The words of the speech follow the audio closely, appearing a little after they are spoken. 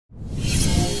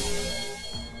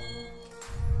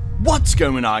What's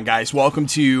going on, guys? Welcome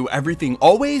to Everything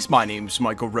Always. My name's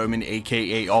Michael Roman,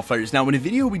 aka Allfighters. Now, in a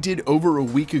video we did over a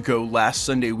week ago last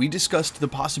Sunday, we discussed the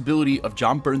possibility of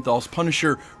Jon Bernthal's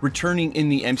Punisher returning in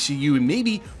the MCU and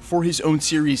maybe for his own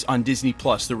series on Disney+.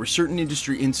 There were certain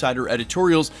industry insider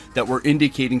editorials that were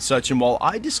indicating such, and while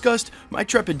I discussed my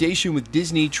trepidation with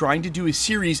Disney trying to do a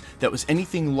series that was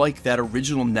anything like that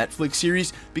original Netflix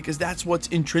series, because that's what's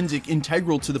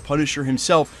integral to the Punisher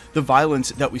himself, the violence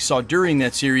that we saw during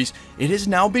that series, it has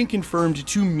now been confirmed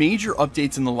 2 major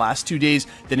updates in the last 2 days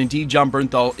that indeed Jon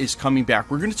Bernthal is coming back.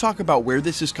 We're going to talk about where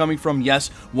this is coming from. Yes,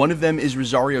 one of them is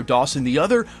Rosario Dawson, the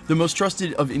other, the most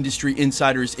trusted of industry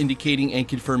insiders, indicating and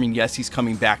confirming yes, he's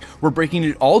coming back. We're breaking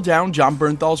it all down, Jon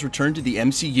Bernthal's return to the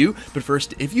MCU, but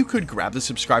first, if you could grab the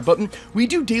subscribe button. We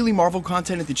do daily Marvel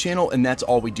content at the channel, and that's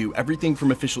all we do. Everything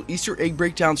from official Easter egg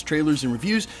breakdowns, trailers, and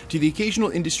reviews, to the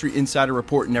occasional industry insider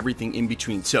report and everything in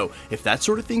between. So, if that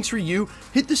sort of thing's for you,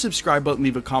 hit the subscribe button,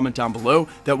 leave a comment down below.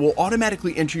 That will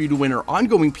automatically enter you to win our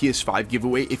ongoing PS5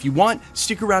 giveaway. If you want,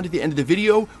 stick around to the end of the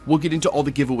video. We'll get into all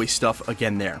the giveaway stuff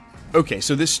again there. Okay,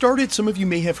 so this started, some of you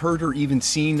may have heard or even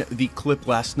seen the clip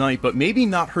last night, but maybe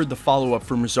not heard the follow-up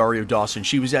from Rosario Dawson.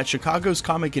 She was at Chicago's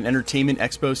Comic and Entertainment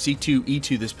Expo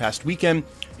C2E2 this past weekend,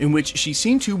 in which she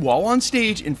seemed to, while on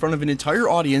stage in front of an entire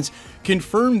audience,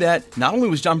 confirm that not only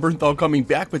was Jon Bernthal coming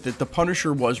back, but that the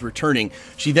Punisher was returning.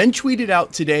 She then tweeted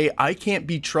out today, "I can't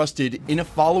be trusted," in a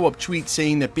follow-up tweet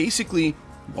saying that basically,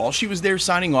 while she was there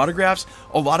signing autographs,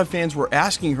 a lot of fans were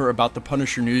asking her about the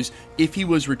Punisher news, if he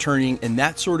was returning, and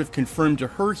that sort of confirmed to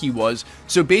her he was.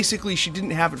 So basically, she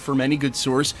didn't have it from any good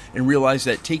source and realized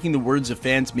that taking the words of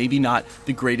fans maybe not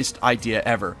the greatest idea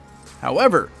ever.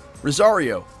 However,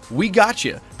 Rosario, we got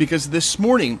you, because this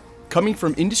morning, coming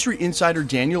from industry insider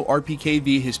Daniel RPK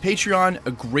via his Patreon,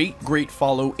 a great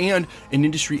follow, and an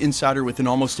industry insider with an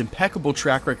almost impeccable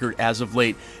track record as of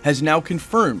late, has now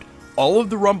confirmed all of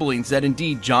the rumblings that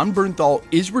indeed Jon Bernthal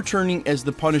is returning as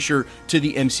the Punisher to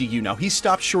the MCU. Now, he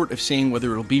stopped short of saying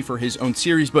whether it'll be for his own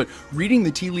series, but reading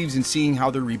the tea leaves and seeing how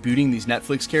they're rebooting these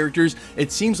Netflix characters, it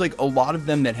seems like a lot of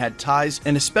them that had ties,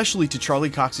 and especially to Charlie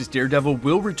Cox's Daredevil,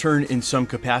 will return in some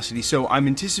capacity. So I'm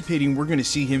anticipating we're going to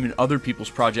see him in other people's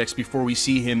projects before we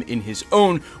see him in his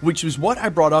own, which was what I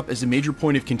brought up as a major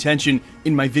point of contention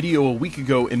in my video a week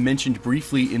ago and mentioned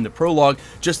briefly in the prologue,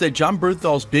 just that Jon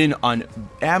Bernthal's been on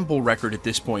ample record at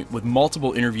this point with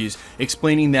multiple interviews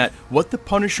explaining that what the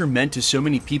Punisher meant to so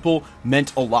many people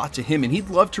meant a lot to him, and he'd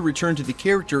love to return to the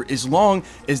character as long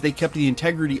as they kept the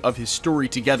integrity of his story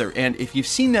together. And if you've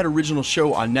seen that original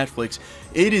show on Netflix,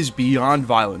 it is beyond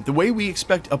violent, the way we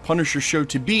expect a Punisher show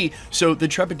to be. So the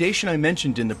trepidation I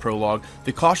mentioned in the prologue,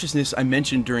 the cautiousness I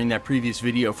mentioned during that previous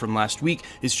video from last week,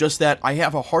 is just that I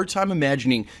have a hard time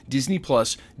imagining Disney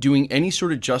Plus doing any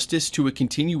sort of justice to a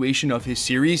continuation of his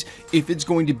series if it's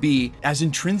going to be as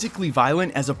intrinsically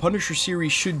violent as a Punisher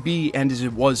series should be and as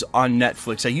it was on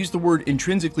Netflix. I use the word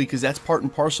intrinsically because that's part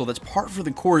and parcel, that's part for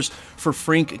the course for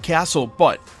Frank Castle,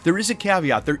 but there is a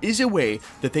caveat. There is a way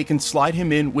that they can slide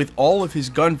him in with all of his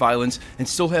gun violence and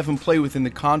still have him play within the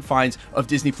confines of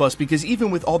Disney Plus, because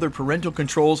even with all their parental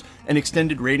controls and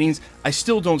extended ratings, I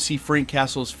still don't see Frank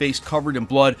Castle's face covered in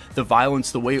blood, the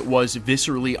violence the way it was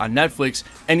viscerally on Netflix,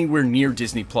 anywhere near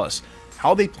Disney Plus.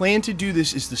 How they plan to do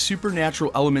this is the supernatural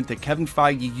element that Kevin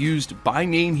Feige used by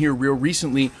name here real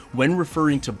recently when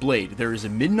referring to Blade. There is a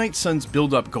Midnight Suns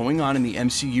buildup going on in the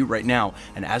MCU right now,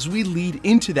 and as we lead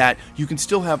into that, you can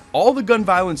still have all the gun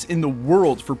violence in the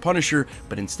world for Punisher,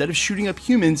 but instead of shooting up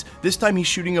humans, this time he's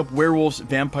shooting up werewolves,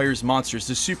 vampires, monsters,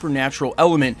 the supernatural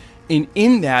element. And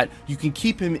in that, you can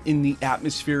keep him in the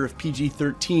atmosphere of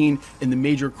PG-13 in the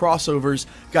major crossovers.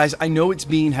 Guys, I know it's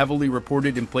being heavily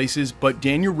reported in places, but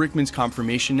Daniel Rickman's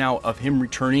confirmation now of him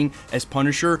returning as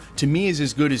Punisher, to me, is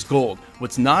as good as gold.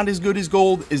 What's not as good as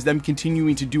gold is them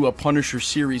continuing to do a Punisher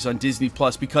series on Disney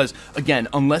Plus, because, again,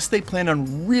 unless they plan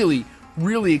on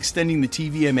really extending the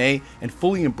TVMA and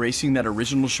fully embracing that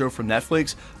original show from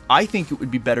Netflix, I think it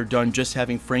would be better done just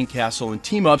having Frank Castle and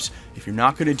team-ups. If you're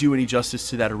not going to do any justice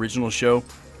to that original show,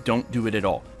 don't do it at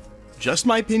all. Just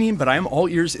my opinion, but I am all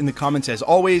ears in the comments as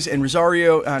always. And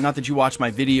Rosario, not that you watch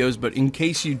my videos, but in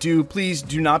case you do, please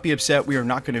do not be upset. We are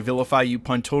not going to vilify you,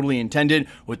 pun totally intended,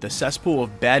 with the cesspool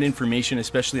of bad information,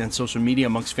 especially on social media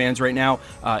amongst fans right now.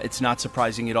 It's not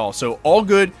surprising at all. So all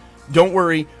good. don't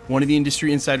worry, one of the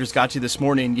industry insiders got you this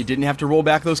morning. You didn't have to roll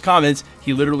back those comments.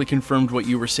 He literally confirmed what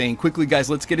you were saying. Quickly, guys,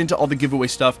 let's get into all the giveaway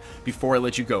stuff before I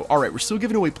let you go. All right, we're still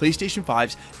giving away PlayStation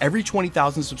 5s every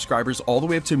 20,000 subscribers all the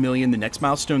way up to 1 million. The next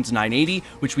milestone's 980,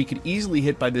 which we could easily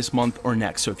hit by this month or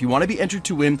next. So if you want to be entered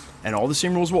to win, and all the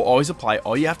same rules will always apply,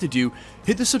 all you have to do,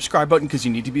 hit the subscribe button because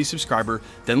you need to be a subscriber,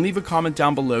 then leave a comment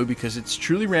down below because it's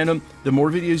truly random. The more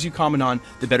videos you comment on,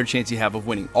 the better chance you have of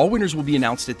winning. All winners will be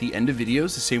announced at the end of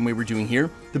videos, the same way we're doing here.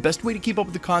 The best way to keep up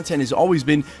with the content has always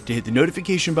been to hit the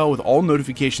notification bell with all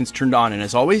notifications turned on. And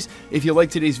as always, if you like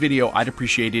today's video, I'd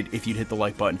appreciate it if you'd hit the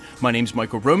like button. My name's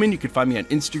Michael Roman. You can find me on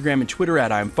Instagram and Twitter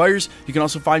at IamFires. You can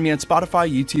also find me on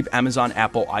Spotify, YouTube, Amazon,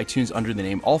 Apple, iTunes under the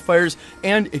name AllFires.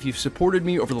 And if you've supported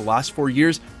me over the last 4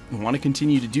 years and want to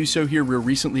continue to do so here real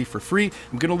recently for free,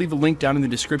 I'm going to leave a link down in the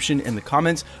description and the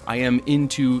comments. I am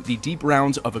into the deep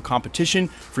rounds of a competition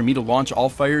for me to launch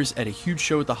AllFires at a huge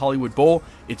show at the Hollywood Bowl.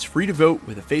 It's free to vote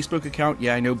with a Facebook account.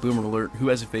 Yeah, I know, boomer alert, who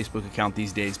has a Facebook account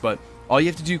these days? But all you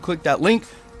have to do, click that link,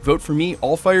 vote for me,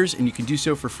 AllFires, and you can do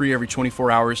so for free every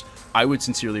 24 hours. I would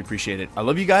sincerely appreciate it. I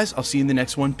love you guys. I'll see you in the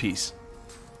next one. Peace.